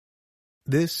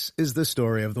This is the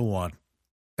story of the one.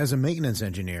 As a maintenance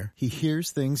engineer, he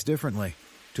hears things differently.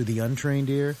 To the untrained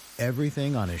ear,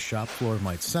 everything on his shop floor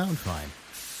might sound fine,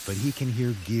 but he can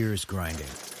hear gears grinding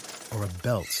or a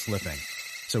belt slipping.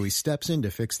 So he steps in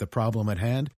to fix the problem at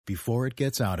hand before it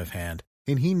gets out of hand.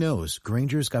 And he knows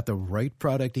Grainger's got the right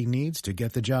product he needs to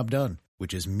get the job done,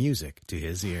 which is music to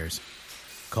his ears.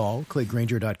 Call, click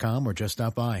Grainger.com, or just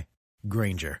stop by.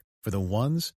 Grainger, for the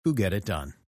ones who get it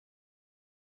done.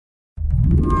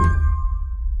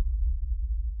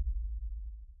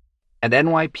 At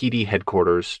NYPD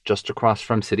headquarters, just across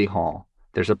from City Hall,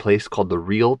 there's a place called the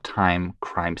Real-Time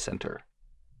Crime Center.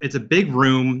 It's a big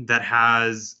room that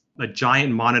has a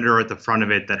giant monitor at the front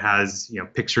of it that has,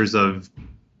 pictures of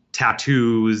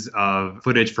tattoos, of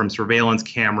footage from surveillance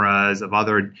cameras, of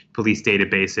other police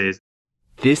databases.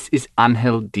 This is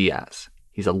Angel Diaz.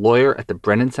 He's a lawyer at the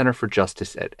Brennan Center for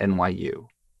Justice at NYU.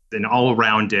 And all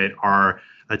around it are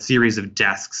a series of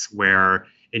desks where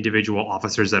individual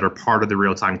officers that are part of the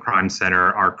Real-Time Crime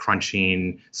Center are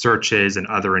crunching searches and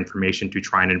other information to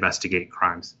try and investigate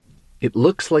crimes. It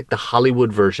looks like the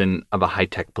Hollywood version of a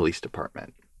high-tech police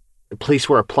department. A place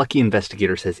where a plucky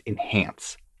investigator says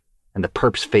enhance, and the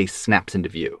perp's face snaps into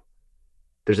view.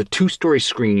 There's a 2-story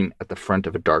screen at the front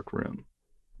of a dark room.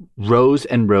 Rows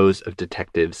and rows of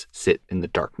detectives sit in the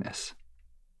darkness.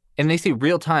 And they say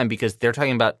real time because they're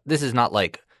talking about this is not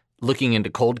like looking into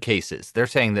cold cases. They're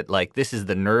saying that this is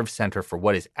the nerve center for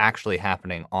what is actually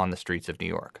happening on the streets of New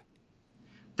York.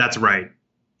 That's right.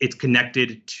 It's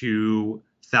connected to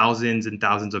thousands and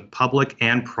thousands of public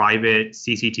and private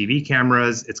CCTV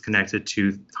cameras. It's connected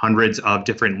to hundreds of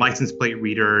different license plate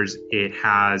readers. It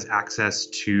has access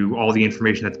to all the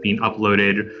information that's being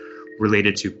uploaded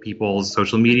related to people's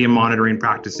social media monitoring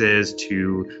practices,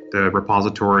 to the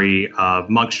repository of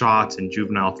mugshots and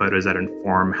juvenile photos that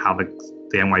inform how the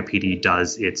NYPD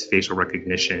does its facial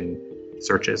recognition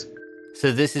searches.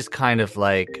 So this is kind of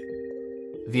like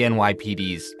the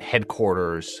NYPD's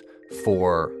headquarters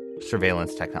for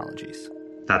surveillance technologies.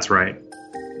 That's right.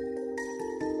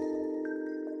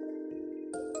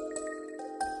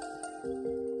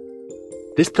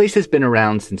 This place has been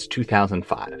around since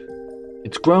 2005.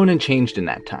 It's grown and changed in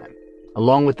that time,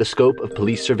 along with the scope of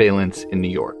police surveillance in New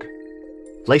York.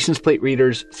 License plate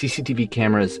readers, CCTV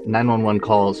cameras, 911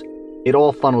 calls, it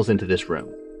all funnels into this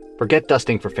room. Forget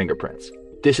dusting for fingerprints.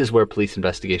 This is where police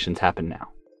investigations happen now.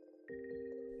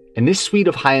 And this suite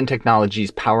of high-end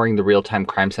technologies powering the Real-Time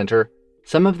Crime Center,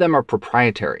 some of them are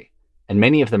proprietary, and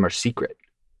many of them are secret.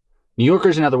 New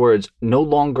Yorkers, in other words, no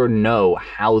longer know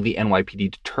how the NYPD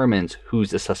determines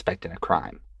who's a suspect in a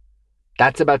crime.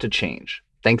 That's about to change,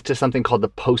 thanks to something called the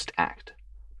POST Act,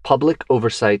 Public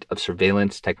Oversight of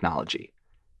Surveillance Technology.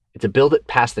 It's a bill that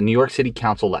passed the New York City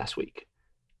Council last week.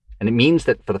 And it means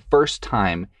that for the first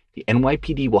time, the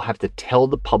NYPD will have to tell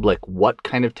the public what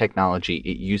kind of technology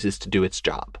it uses to do its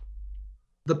job.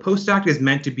 The POST Act is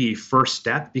meant to be a first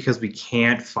step because we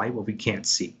can't fight what we can't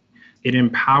see. It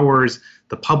empowers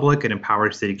the public, it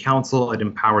empowers city council, it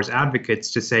empowers advocates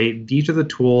to say, these are the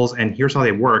tools and here's how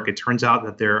they work. It turns out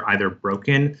that they're either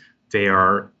broken, they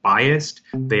are biased,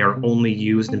 they are only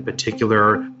used in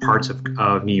particular parts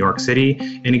of New York City,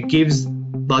 and it gives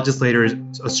legislators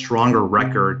a stronger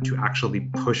record to actually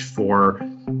push for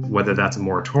whether that's a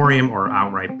moratorium or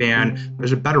outright ban.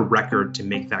 There's a better record to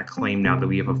make that claim now that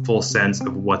we have a full sense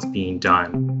of what's being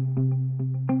done.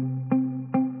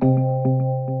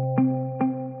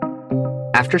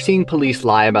 After seeing police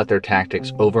lie about their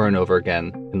tactics over and over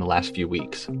again in the last few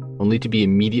weeks, only to be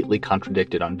immediately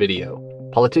contradicted on video,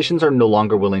 politicians are no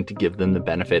longer willing to give them the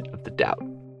benefit of the doubt.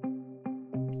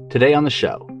 Today on the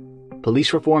show,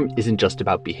 police reform isn't just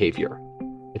about behavior.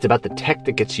 It's about the tech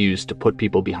that gets used to put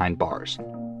people behind bars.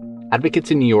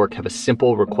 Advocates in New York have a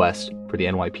simple request for the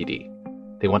NYPD.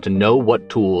 They want to know what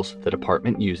tools the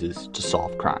department uses to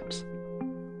solve crimes.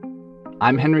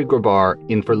 I'm Henry Grabar,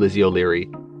 in for Lizzie O'Leary,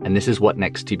 and this is What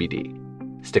Next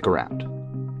TBD. Stick around.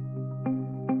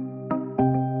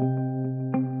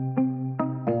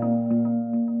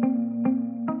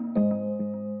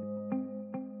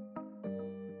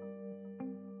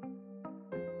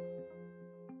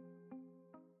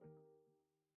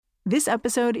 This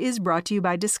episode is brought to you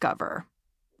by Discover.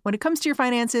 When it comes to your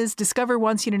finances, Discover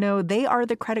wants you to know they are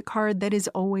the credit card that is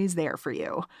always there for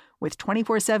you. With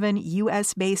 24/7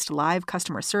 U.S.-based live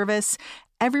customer service,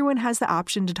 everyone has the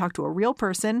option to talk to a real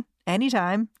person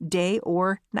anytime, day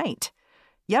or night.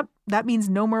 Yep, that means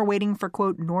no more waiting for,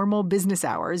 quote, normal business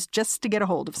hours just to get a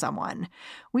hold of someone.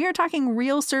 We are talking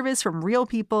real service from real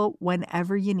people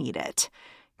whenever you need it.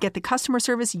 Get the customer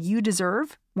service you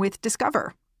deserve with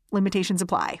Discover. Limitations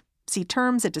apply. See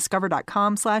terms at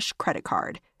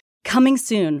discover.com/creditcard. Coming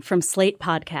soon from Slate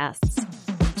Podcasts.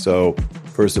 So,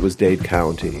 first it was Dade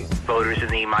County. Voters in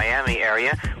the Miami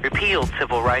area repealed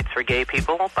civil rights for gay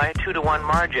people by a 2-to-1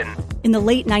 margin. In the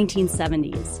late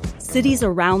 1970s, cities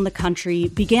around the country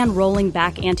began rolling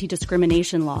back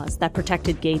anti-discrimination laws that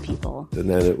protected gay people. And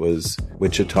then it was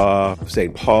Wichita,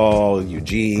 St. Paul,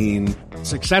 Eugene.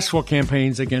 Successful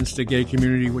campaigns against the gay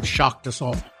community, which shocked us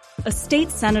all. A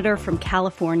state senator from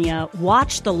California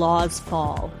watched the laws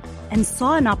fall and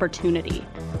saw an opportunity.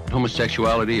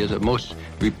 Homosexuality is a most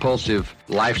repulsive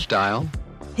lifestyle.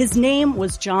 His name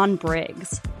was John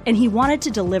Briggs, and he wanted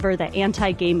to deliver the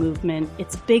anti-gay movement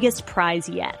its biggest prize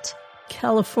yet.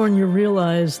 California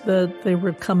realized that they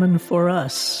were coming for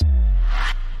us.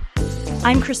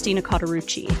 I'm Christina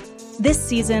Cauterucci. This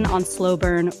season on Slow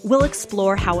Burn, we'll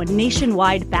explore how a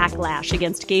nationwide backlash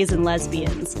against gays and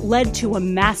lesbians led to a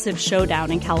massive showdown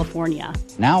in California.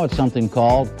 Now it's something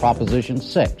called Proposition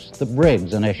 6, the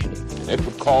Briggs Initiative. It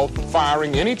would call for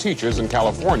firing any teachers in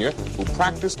California who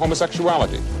practice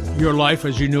homosexuality. Your life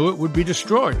as you knew it would be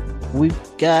destroyed. We've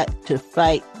got to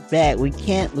fight back. We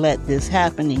can't let this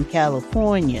happen in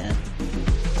California.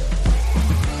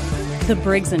 The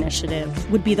Briggs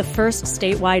Initiative would be the first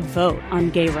statewide vote on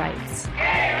gay rights.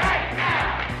 Gay rights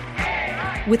now! Gay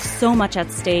rights! With so much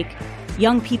at stake,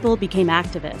 young people became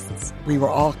activists. We were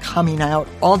all coming out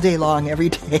all day long, every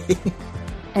day.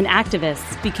 And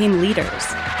activists became leaders.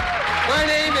 My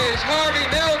name is Harvey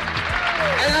Milk,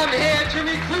 and I'm here to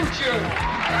recruit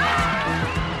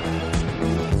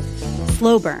you.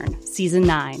 Slow Burn, Season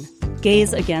 9,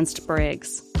 Gays Against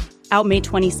Briggs. Out May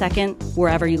 22nd,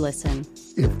 wherever you listen.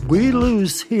 If we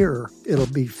lose here, it'll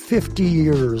be 50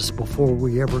 years before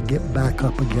we ever get back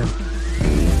up again.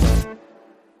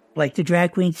 Like the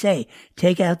drag queens say,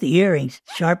 take out the earrings,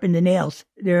 sharpen the nails.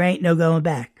 There ain't no going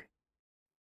back.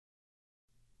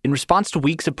 In response to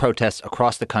weeks of protests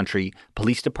across the country,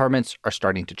 police departments are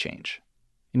starting to change.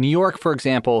 In New York, for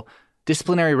example,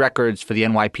 disciplinary records for the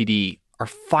NYPD are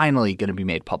finally going to be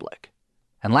made public.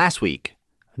 And last week,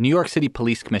 New York City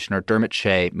Police Commissioner Dermot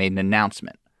Shea made an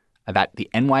announcement about the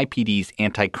NYPD's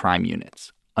anti-crime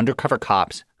units, undercover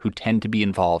cops who tend to be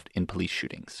involved in police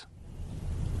shootings.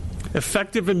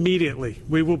 Effective immediately,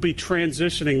 we will be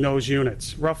transitioning those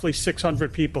units, roughly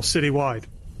 600 people citywide,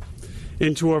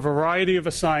 into a variety of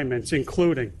assignments,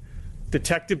 including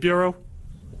Detective Bureau,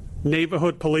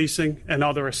 neighborhood policing, and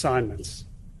other assignments.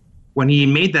 When he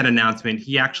made that announcement,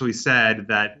 he actually said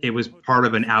that it was part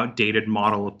of an outdated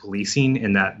model of policing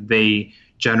and that they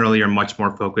generally are much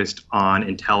more focused on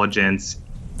intelligence.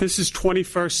 This is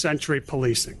 21st century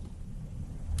policing.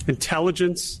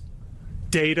 Intelligence,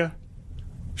 data,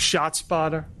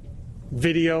 ShotSpotter,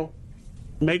 video.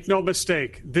 Make no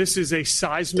mistake, this is a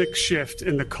seismic shift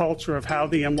in the culture of how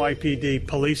the NYPD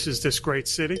polices this great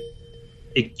city.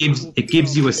 It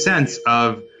gives you a sense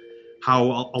of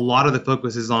how a lot of the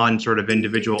focus is on sort of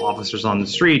individual officers on the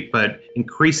street, but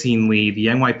increasingly the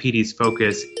NYPD's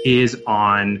focus is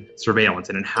on surveillance,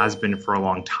 and it has been for a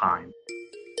long time.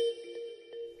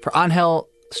 For Angel,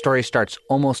 the story starts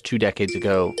almost 2 decades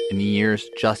ago in the years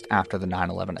just after the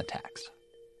 9/11 attacks.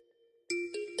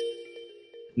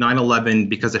 9/11,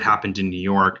 because it happened in New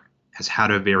York, has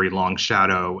had a very long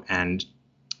shadow and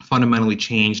fundamentally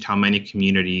changed how many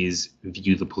communities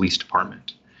view the police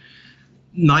department.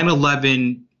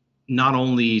 9/11 not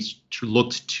only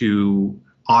looked to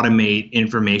automate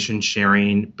information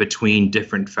sharing between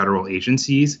different federal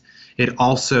agencies, it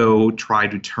also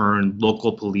tried to turn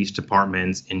local police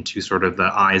departments into sort of the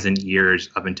eyes and ears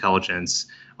of intelligence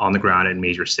on the ground in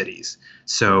major cities.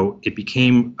 So it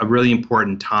became a really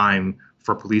important time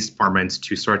for police departments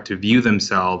to start to view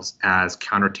themselves as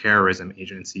counterterrorism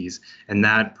agencies, and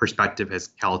that perspective has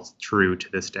held true to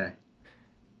this day.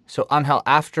 So, Angel,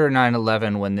 after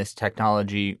 9/11, when this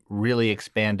technology really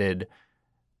expanded,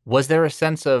 was there a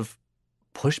sense of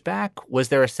pushback? Was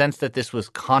there a sense that this was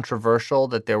controversial,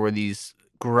 that there were these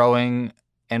growing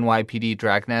NYPD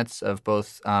dragnets of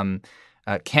both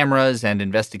cameras and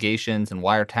investigations and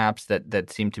wiretaps that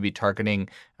seemed to be targeting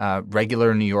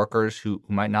regular New Yorkers who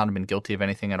might not have been guilty of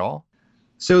anything at all?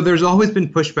 So there's always been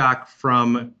pushback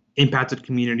from impacted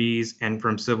communities and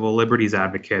from civil liberties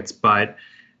advocates, but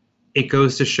it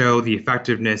goes to show the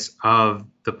effectiveness of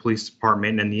the police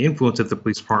department and the influence of the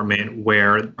police department,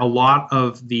 where a lot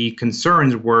of the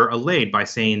concerns were allayed by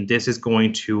saying this is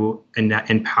going to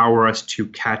empower us to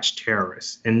catch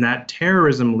terrorists. And that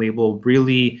terrorism label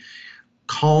really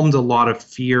calmed a lot of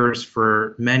fears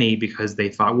for many, because they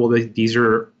thought, well, these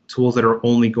are tools that are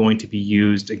only going to be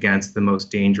used against the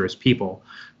most dangerous people.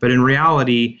 But in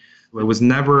reality, it was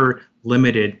never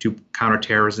limited to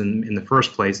counterterrorism in the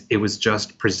first place. It was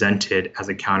just presented as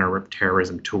a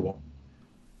counterterrorism tool.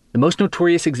 The most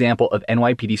notorious example of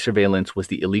NYPD surveillance was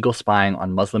the illegal spying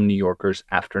on Muslim New Yorkers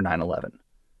after 9/11.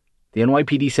 The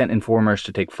NYPD sent informers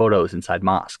to take photos inside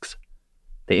mosques.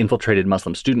 They infiltrated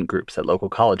Muslim student groups at local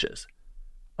colleges.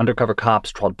 Undercover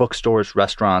cops trawled bookstores,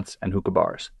 restaurants, and hookah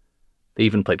bars. They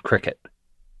even played cricket.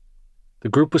 The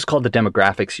group was called the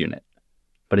Demographics Unit,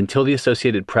 but until the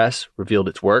Associated Press revealed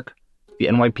its work, the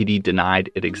NYPD denied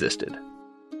it existed.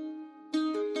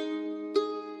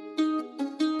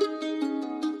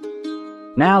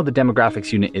 Now the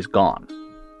Demographics Unit is gone,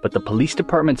 but the police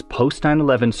department's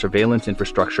post-9/11 surveillance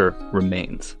infrastructure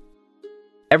remains.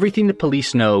 Everything the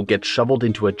police know gets shoveled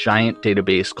into a giant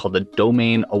database called the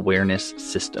Domain Awareness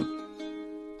System.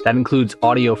 That includes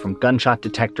audio from gunshot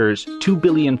detectors, 2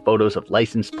 billion photos of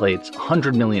license plates,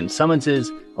 100 million summonses,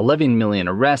 11 million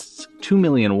arrests, 2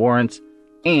 million warrants,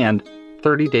 and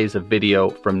 30 days of video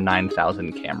from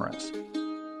 9,000 cameras.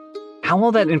 How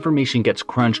all that information gets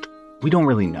crunched, we don't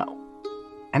really know.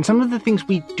 And some of the things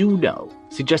we do know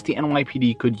suggest the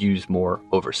NYPD could use more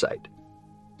oversight.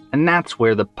 And that's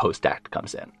where the POST Act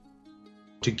comes in.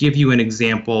 To give you an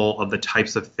example of the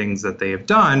types of things that they have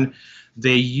done,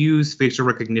 they use facial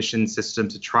recognition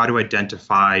systems to try to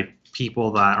identify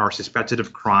people that are suspected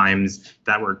of crimes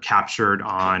that were captured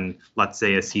on, let's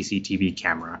say, a CCTV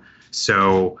camera.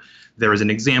 So there is an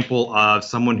example of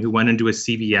someone who went into a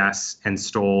CVS and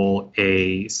stole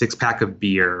a 6-pack of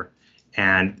beer,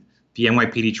 and the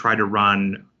NYPD tried to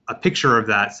run a picture of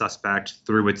that suspect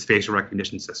through its facial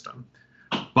recognition system.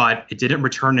 But it didn't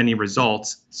return any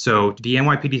results. So the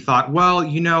NYPD thought, well,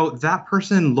 that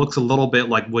person looks a little bit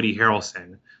like Woody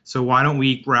Harrelson. So why don't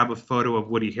we grab a photo of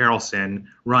Woody Harrelson,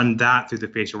 run that through the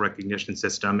facial recognition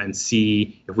system, and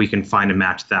see if we can find a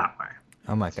match that way.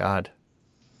 Oh, my God.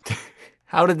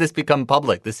 How did this become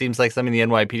public? This seems like something the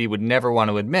NYPD would never want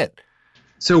to admit.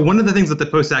 So one of the things that the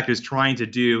POST Act is trying to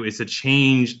do is to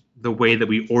change the way that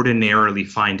we ordinarily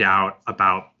find out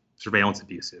about surveillance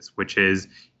abuses, which is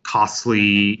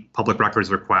costly public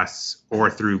records requests or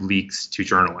through leaks to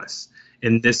journalists.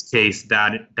 In this case,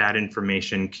 that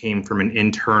information came from an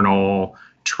internal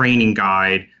training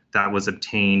guide that was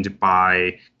obtained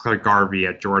by Claire Garvey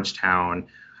at Georgetown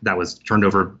that was turned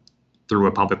over through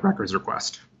a public records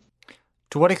request.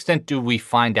 To what extent do we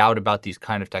find out about these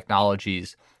kind of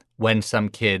technologies when some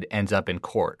kid ends up in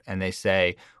court and they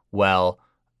say, well,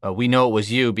 we know it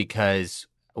was you because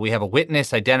we have a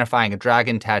witness identifying a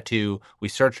dragon tattoo. We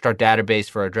searched our database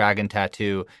for a dragon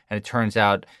tattoo, and it turns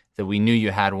out that we knew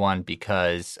you had one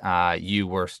because you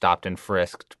were stopped and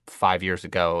frisked 5 years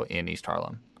ago in East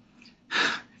Harlem.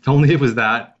 If only it was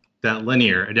that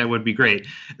linear, that would be great.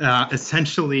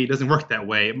 Essentially, it doesn't work that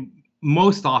way.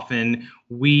 Most often,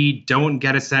 we don't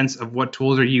get a sense of what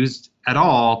tools are used at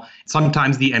all.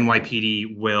 Sometimes the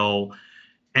NYPD will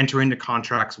enter into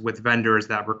contracts with vendors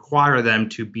that require them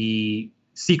to be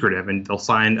secretive, and they'll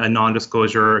sign a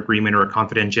non-disclosure agreement or a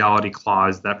confidentiality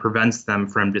clause that prevents them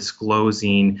from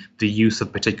disclosing the use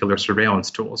of particular surveillance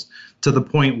tools, to the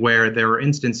point where there are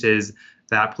instances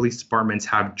that police departments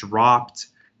have dropped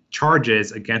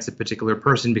charges against a particular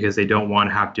person because they don't want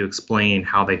to have to explain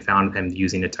how they found them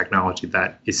using a technology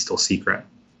that is still secret.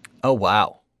 Oh,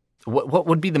 wow. What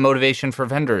would be the motivation for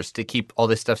vendors to keep all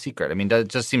this stuff secret? I mean, that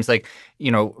just seems like,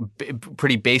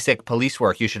 pretty basic police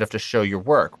work. You should have to show your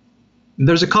work.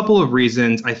 There's a couple of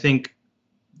reasons. I think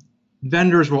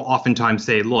vendors will oftentimes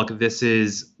say, look, this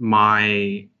is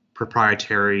my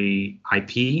proprietary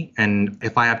IP, and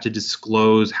if I have to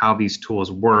disclose how these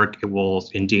tools work, it will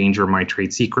endanger my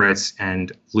trade secrets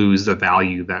and lose the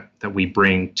value that we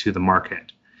bring to the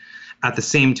market. At the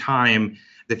same time,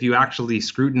 if you actually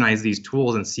scrutinize these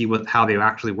tools and see how they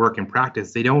actually work in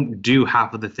practice, they don't do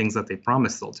half of the things that they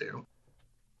promise they'll do.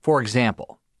 For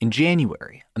example, in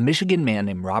January, a Michigan man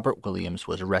named Robert Williams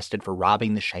was arrested for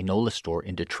robbing the Shinola store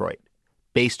in Detroit,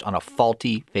 based on a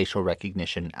faulty facial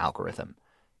recognition algorithm.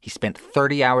 He spent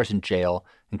 30 hours in jail,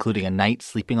 including a night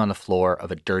sleeping on the floor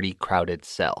of a dirty, crowded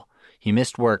cell. He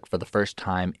missed work for the first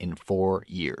time in 4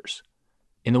 years.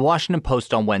 In the Washington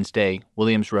Post on Wednesday,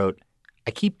 Williams wrote,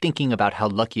 "I keep thinking about how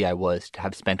lucky I was to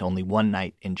have spent only one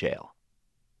night in jail."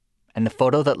 And the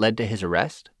photo that led to his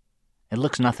arrest? It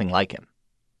looks nothing like him.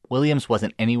 Williams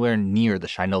wasn't anywhere near the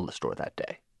Shinola store that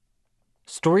day.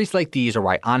 Stories like these are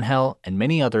why Angel and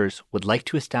many others would like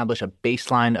to establish a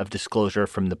baseline of disclosure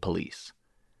from the police.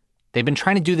 They've been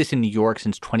trying to do this in New York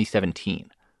since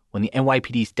 2017, when the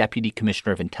NYPD's Deputy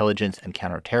Commissioner of Intelligence and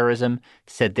Counterterrorism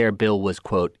said their bill was,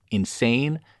 quote,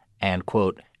 insane and,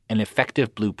 quote, an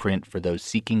effective blueprint for those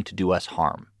seeking to do us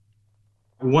harm.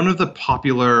 One of the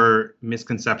popular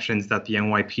misconceptions that the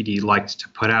NYPD likes to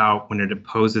put out when it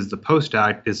opposes the Post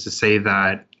Act is to say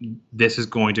that this is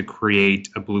going to create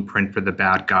a blueprint for the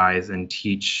bad guys and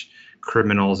teach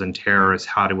criminals and terrorists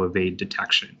how to evade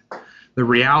detection. The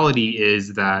reality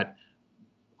is that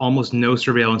almost no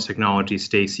surveillance technology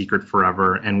stays secret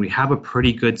forever, and we have a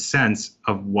pretty good sense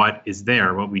of what is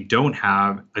there. What we don't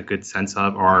have a good sense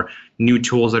of are new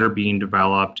tools that are being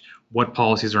developed, what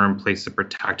policies are in place to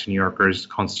protect New Yorkers'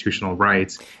 constitutional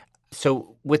rights.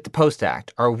 So with the Post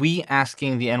Act, are we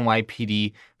asking the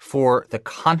NYPD for the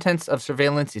contents of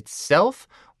surveillance itself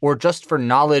or just for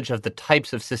knowledge of the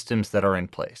types of systems that are in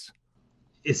place?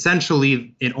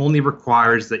 Essentially, it only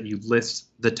requires that you list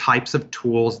the types of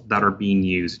tools that are being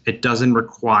used. It doesn't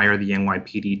require the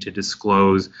NYPD to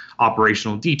disclose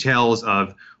operational details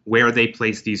of where they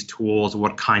place these tools,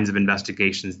 what kinds of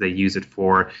investigations they use it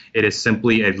for. It is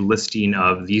simply a listing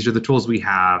of these are the tools we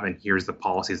have and here's the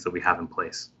policies that we have in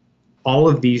place. All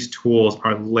of these tools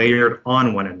are layered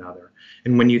on one another.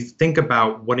 And when you think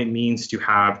about what it means to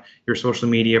have your social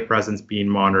media presence being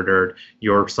monitored,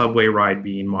 your subway ride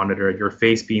being monitored, your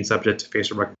face being subject to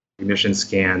facial recognition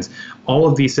scans, all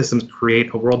of these systems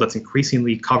create a world that's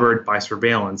increasingly covered by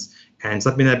surveillance and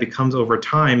something that becomes over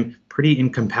time pretty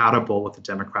incompatible with a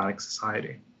democratic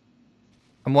society.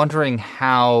 I'm wondering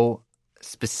how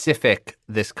specific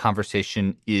this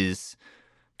conversation is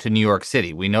to New York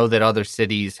City. We know that other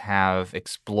cities have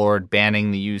explored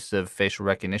banning the use of facial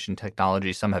recognition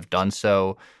technology. Some have done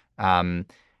so.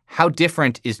 How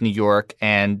different is New York,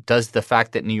 and does the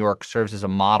fact that New York serves as a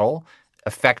model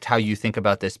affect how you think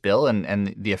about this bill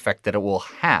and the effect that it will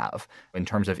have in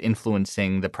terms of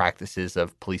influencing the practices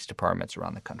of police departments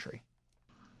around the country?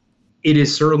 It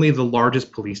is certainly the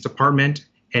largest police department,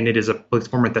 and it is a police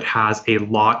department that has a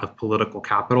lot of political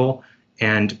capital.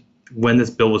 And when this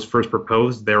bill was first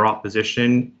proposed, their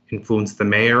opposition influenced the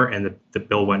mayor, and the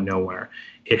bill went nowhere.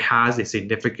 It has a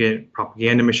significant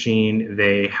propaganda machine.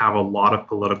 They have a lot of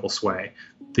political sway.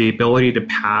 The ability to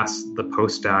pass the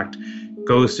Post Act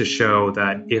goes to show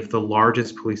that if the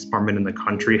largest police department in the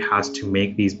country has to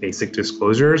make these basic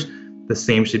disclosures, the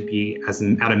same should be, as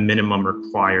at a minimum,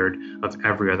 required of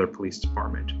every other police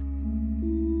department.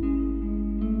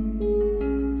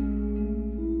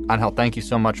 Angel, thank you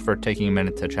so much for taking a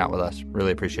minute to chat with us.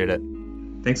 Really appreciate it.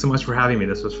 Thanks so much for having me.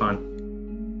 This was fun.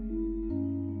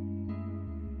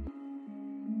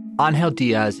 Angel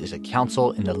Diaz is a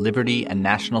counsel in the Liberty and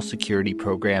National Security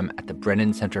Program at the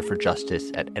Brennan Center for Justice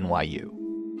at NYU.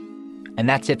 And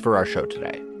that's it for our show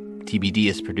today. TBD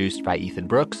is produced by Ethan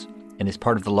Brooks and is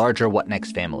part of the larger What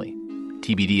Next family.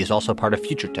 TBD is also part of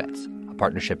Future Tense, a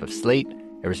partnership of Slate,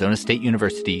 Arizona State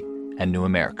University, and New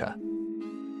America.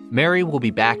 Mary will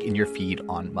be back in your feed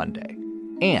on Monday.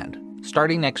 And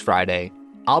starting next Friday,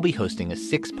 I'll be hosting a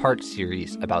 6-part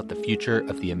series about the future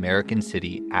of the American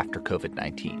city after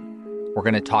COVID-19. We're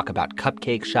going to talk about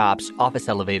cupcake shops, office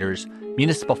elevators,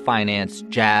 municipal finance,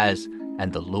 jazz,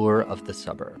 and the lure of the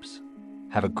suburbs.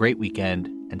 Have a great weekend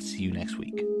and see you next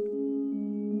week.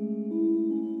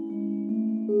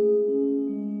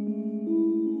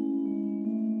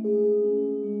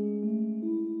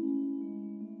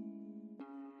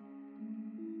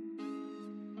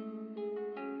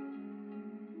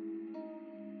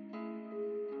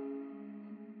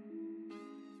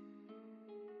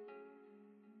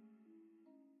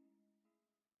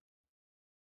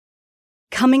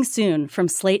 Coming soon from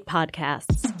Slate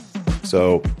Podcasts.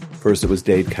 So first it was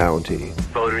Dade County.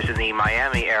 Voters in the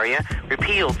Miami area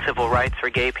repealed civil rights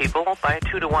for gay people by a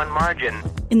 2-to-1 margin.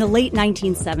 In the late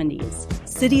 1970s,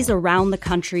 cities around the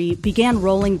country began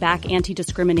rolling back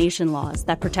anti-discrimination laws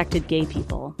that protected gay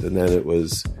people. And then it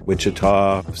was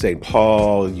Wichita, St.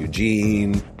 Paul,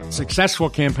 Eugene.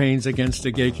 Successful campaigns against the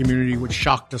gay community, which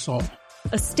shocked us all.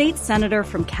 A state senator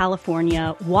from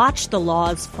California watched the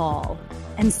laws fall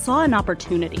and saw an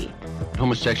opportunity.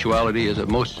 Homosexuality is a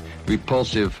most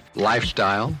repulsive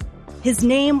lifestyle. His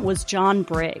name was John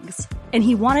Briggs, and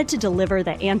he wanted to deliver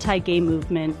the anti-gay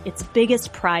movement its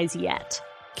biggest prize yet.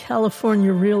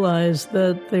 California realized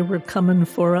that they were coming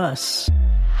for us.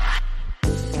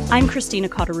 I'm Christina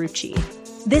Cauterucci.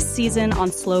 This season on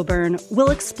Slow Burn,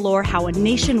 we'll explore how a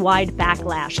nationwide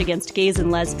backlash against gays and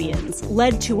lesbians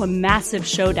led to a massive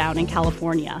showdown in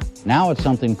California. Now it's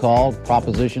something called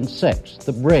Proposition 6,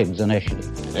 the Briggs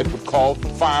Initiative. It would call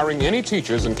firing any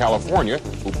teachers in California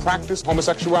who practice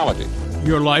homosexuality.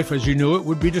 Your life as you knew it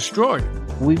would be destroyed.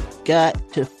 We've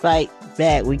got to fight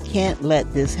back. We can't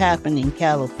let this happen in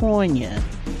California.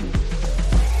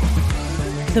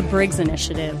 The Briggs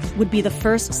Initiative would be the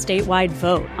first statewide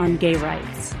vote on gay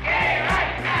rights. Gay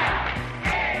rights now!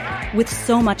 Gay rights With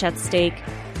so much at stake,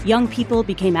 young people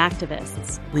became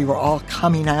activists. We were all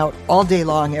coming out all day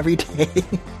long, every day.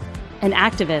 And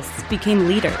activists became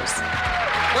leaders.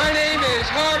 My name is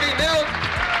Harvey Milk,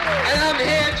 and I'm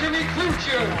here to recruit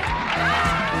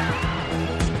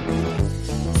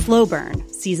you. Slow Burn,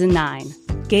 Season 9,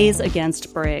 Gays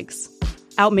Against Briggs.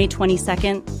 Out May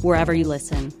 22nd, wherever you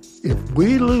listen. If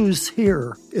we lose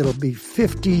here, it'll be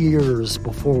 50 years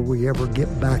before we ever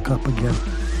get back up again.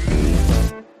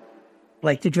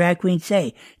 Like the drag queens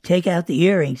say, take out the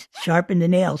earrings, sharpen the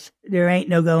nails. There ain't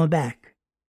no going back.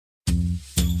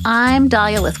 I'm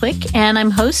Dahlia Lithwick, and I'm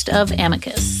host of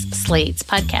Amicus, Slate's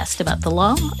podcast about the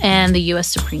law and the U.S.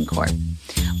 Supreme Court.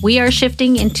 We are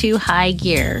shifting into high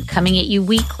gear, coming at you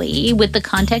weekly with the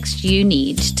context you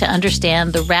need to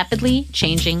understand the rapidly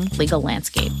changing legal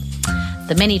landscape.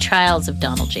 The many trials of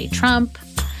Donald J. Trump,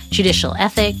 judicial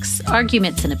ethics,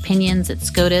 arguments and opinions at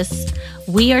SCOTUS.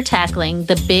 We are tackling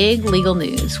the big legal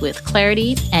news with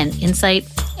clarity and insight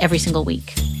every single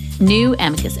week. New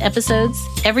Amicus episodes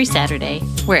every Saturday,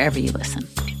 wherever you listen.